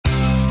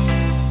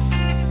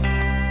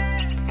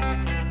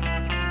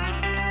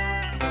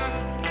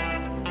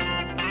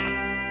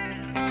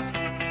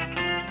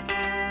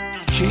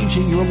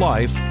changing your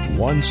life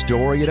one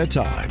story at a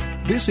time.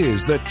 This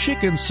is the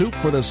Chicken Soup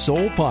for the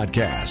Soul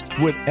podcast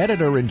with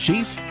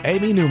Editor-in-Chief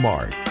Amy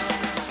Newmark.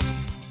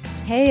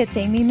 Hey, it's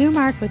Amy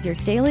Newmark with your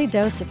daily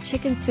dose of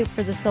Chicken Soup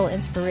for the Soul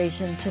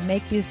inspiration to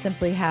make you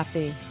simply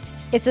happy.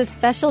 It's a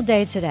special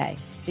day today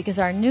because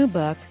our new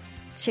book,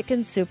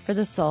 Chicken Soup for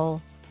the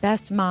Soul,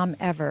 Best Mom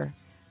Ever,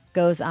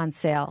 goes on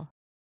sale.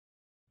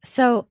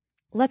 So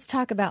let's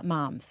talk about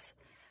moms.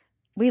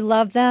 We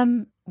love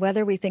them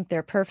whether we think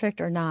they're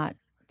perfect or not,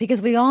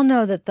 because we all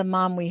know that the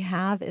mom we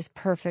have is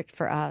perfect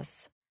for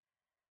us.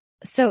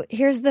 So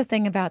here's the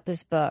thing about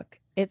this book.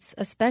 It's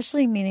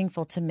especially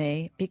meaningful to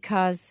me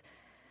because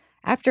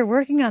after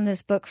working on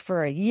this book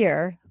for a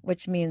year,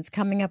 which means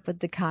coming up with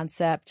the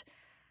concept,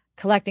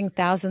 collecting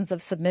thousands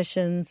of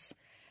submissions,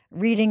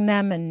 reading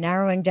them and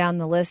narrowing down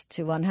the list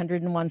to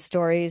 101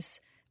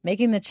 stories,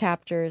 making the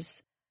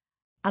chapters,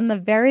 on the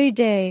very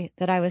day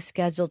that I was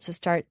scheduled to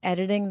start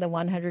editing the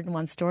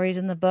 101 stories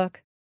in the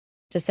book,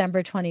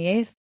 December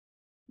 28th,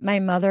 my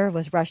mother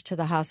was rushed to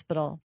the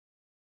hospital.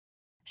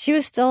 She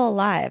was still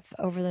alive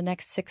over the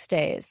next 6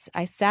 days.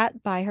 I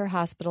sat by her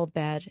hospital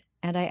bed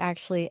and I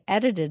actually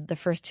edited the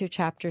first 2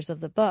 chapters of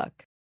the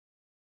book.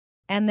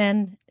 And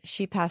then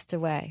she passed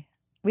away.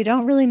 We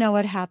don't really know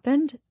what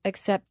happened,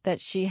 except that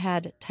she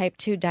had type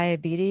 2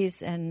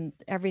 diabetes and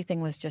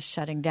everything was just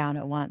shutting down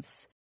at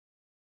once.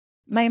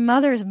 My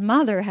mother's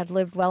mother had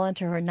lived well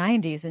into her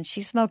 90s and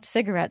she smoked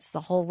cigarettes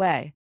the whole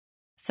way.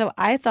 So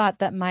I thought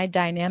that my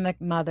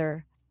dynamic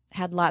mother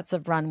had lots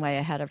of runway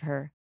ahead of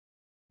her,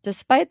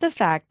 despite the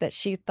fact that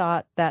she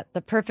thought that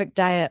the perfect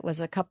diet was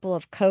a couple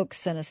of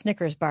Cokes and a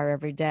Snickers bar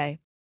every day.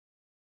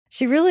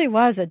 She really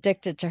was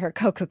addicted to her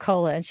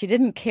Coca-Cola, and she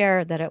didn't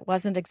care that it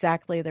wasn't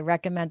exactly the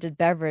recommended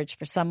beverage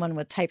for someone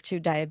with type 2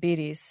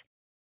 diabetes.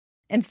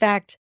 In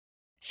fact,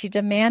 she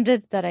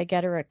demanded that I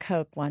get her a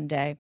Coke one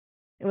day.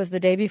 It was the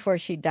day before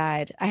she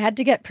died. I had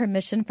to get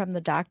permission from the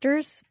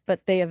doctors,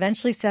 but they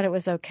eventually said it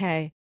was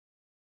okay.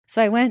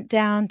 So I went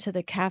down to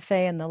the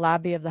cafe in the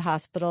lobby of the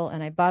hospital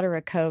and I bought her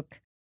a Coke.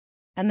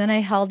 And then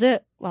I held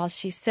it while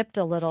she sipped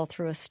a little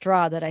through a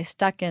straw that I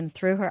stuck in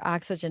through her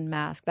oxygen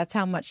mask. That's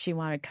how much she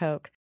wanted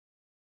Coke.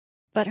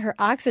 But her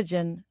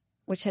oxygen,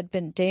 which had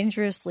been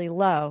dangerously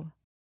low,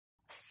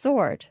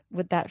 soared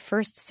with that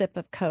first sip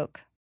of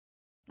Coke.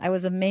 I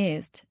was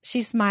amazed.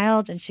 She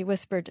smiled and she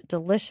whispered,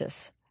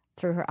 "Delicious,"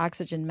 through her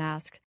oxygen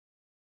mask.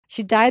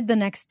 She died the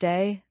next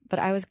day, but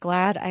I was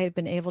glad I had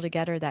been able to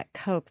get her that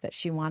Coke that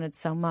she wanted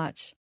so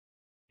much.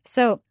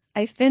 So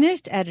I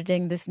finished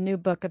editing this new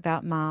book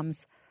about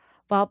moms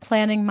while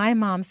planning my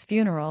mom's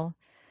funeral,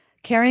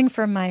 caring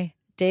for my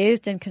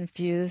dazed and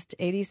confused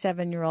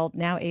 87-year-old,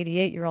 now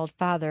 88-year-old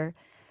father,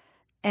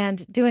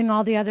 and doing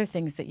all the other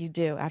things that you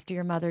do after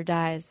your mother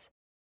dies.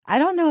 I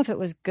don't know if it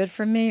was good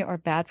for me or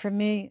bad for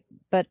me,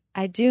 but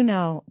I do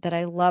know that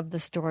I love the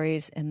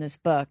stories in this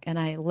book, and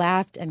I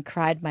laughed and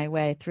cried my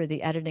way through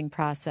the editing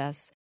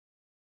process.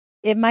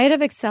 It might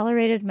have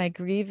accelerated my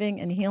grieving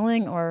and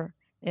healing, or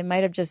it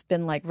might have just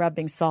been like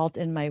rubbing salt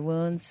in my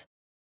wounds.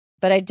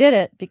 But I did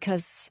it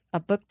because a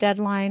book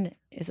deadline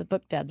is a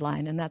book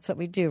deadline, and that's what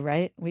we do,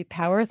 right? We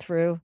power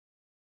through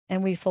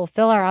and we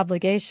fulfill our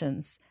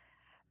obligations.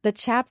 The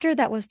chapter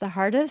that was the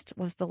hardest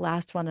was the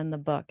last one in the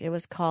book. It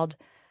was called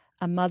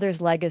A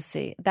Mother's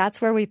Legacy. That's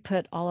where we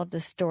put all of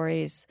the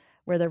stories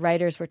where the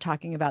writers were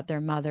talking about their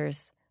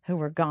mothers who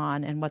were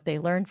gone and what they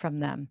learned from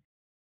them.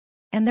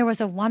 And there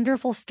was a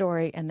wonderful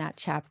story in that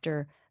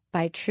chapter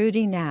by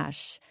Trudy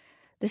Nash.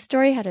 This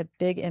story had a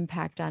big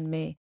impact on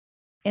me.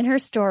 In her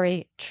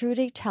story,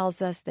 Trudy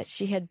tells us that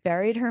she had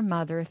buried her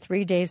mother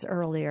 3 days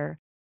earlier,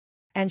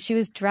 and she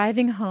was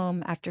driving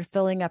home after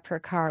filling up her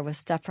car with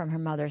stuff from her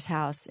mother's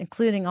house,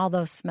 including all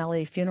those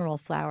smelly funeral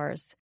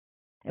flowers.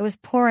 It was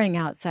pouring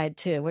outside,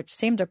 too, which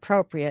seemed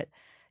appropriate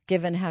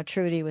given how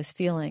Trudy was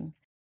feeling.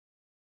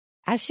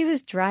 As she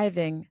was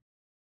driving,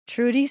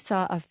 Trudy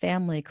saw a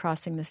family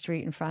crossing the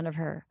street in front of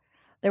her.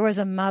 There was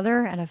a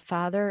mother and a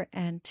father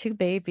and 2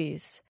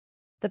 babies.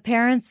 The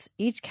parents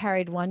each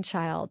carried 1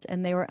 child,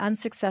 and they were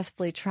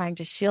unsuccessfully trying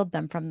to shield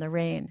them from the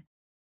rain.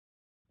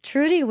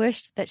 Trudy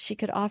wished that she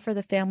could offer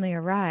the family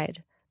a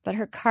ride, but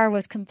her car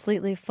was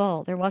completely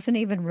full. There wasn't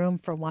even room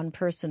for 1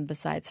 person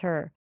besides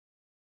her.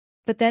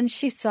 But then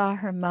she saw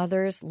her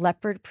mother's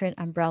leopard print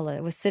umbrella.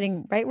 It was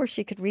sitting right where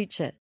she could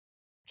reach it.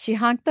 She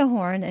honked the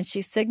horn and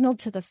she signaled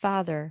to the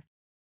father,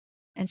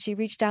 and she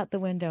reached out the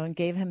window and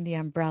gave him the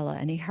umbrella,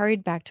 and he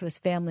hurried back to his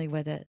family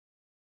with it.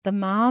 The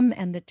mom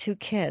and the 2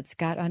 kids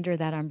got under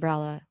that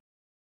umbrella.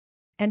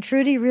 And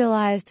Trudy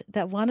realized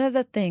that one of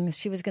the things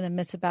she was going to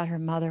miss about her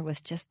mother was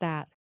just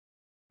that,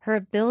 her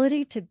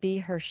ability to be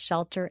her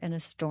shelter in a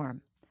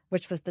storm,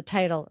 which was the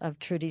title of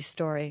Trudy's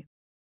story.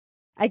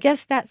 I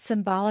guess that's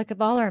symbolic of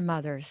all our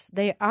mothers.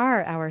 They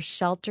are our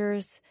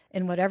shelters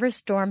in whatever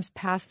storms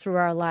pass through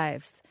our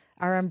lives,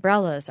 our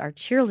umbrellas, our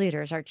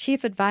cheerleaders, our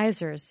chief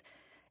advisors,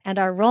 and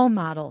our role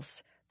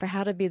models for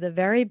how to be the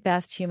very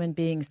best human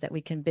beings that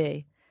we can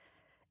be.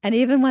 And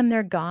even when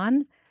they're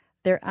gone,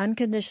 their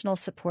unconditional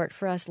support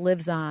for us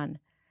lives on,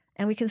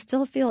 and we can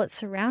still feel it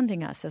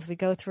surrounding us as we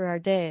go through our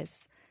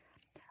days.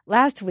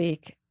 Last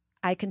week,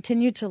 I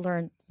continued to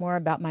learn more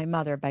about my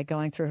mother by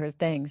going through her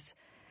things,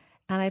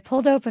 and I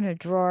pulled open a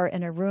drawer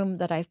in a room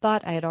that I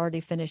thought I had already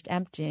finished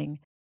emptying,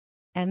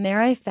 and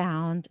there I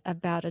found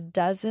about a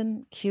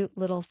dozen cute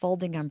little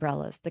folding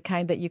umbrellas, the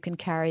kind that you can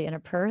carry in a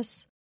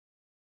purse.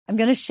 I'm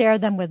going to share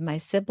them with my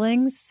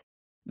siblings,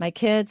 my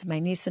kids, my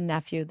niece and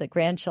nephew, the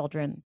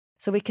grandchildren,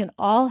 so we can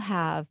all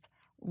have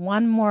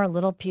one more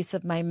little piece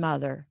of my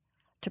mother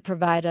to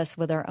provide us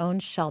with our own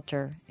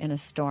shelter in a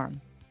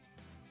storm.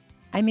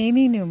 I'm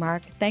Amy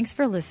Newmark. Thanks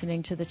for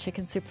listening to the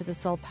Chicken Soup for the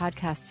Soul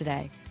podcast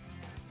today.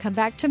 Come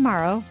back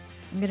tomorrow.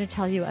 I'm going to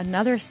tell you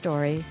another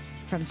story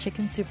from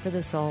Chicken Soup for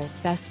the Soul,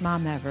 Best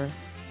Mom Ever.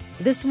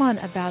 This one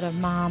about a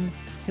mom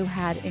who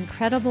had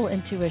incredible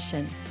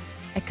intuition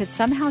and could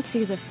somehow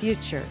see the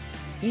future,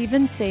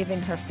 even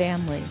saving her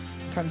family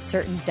from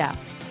certain death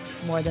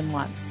more than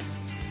once.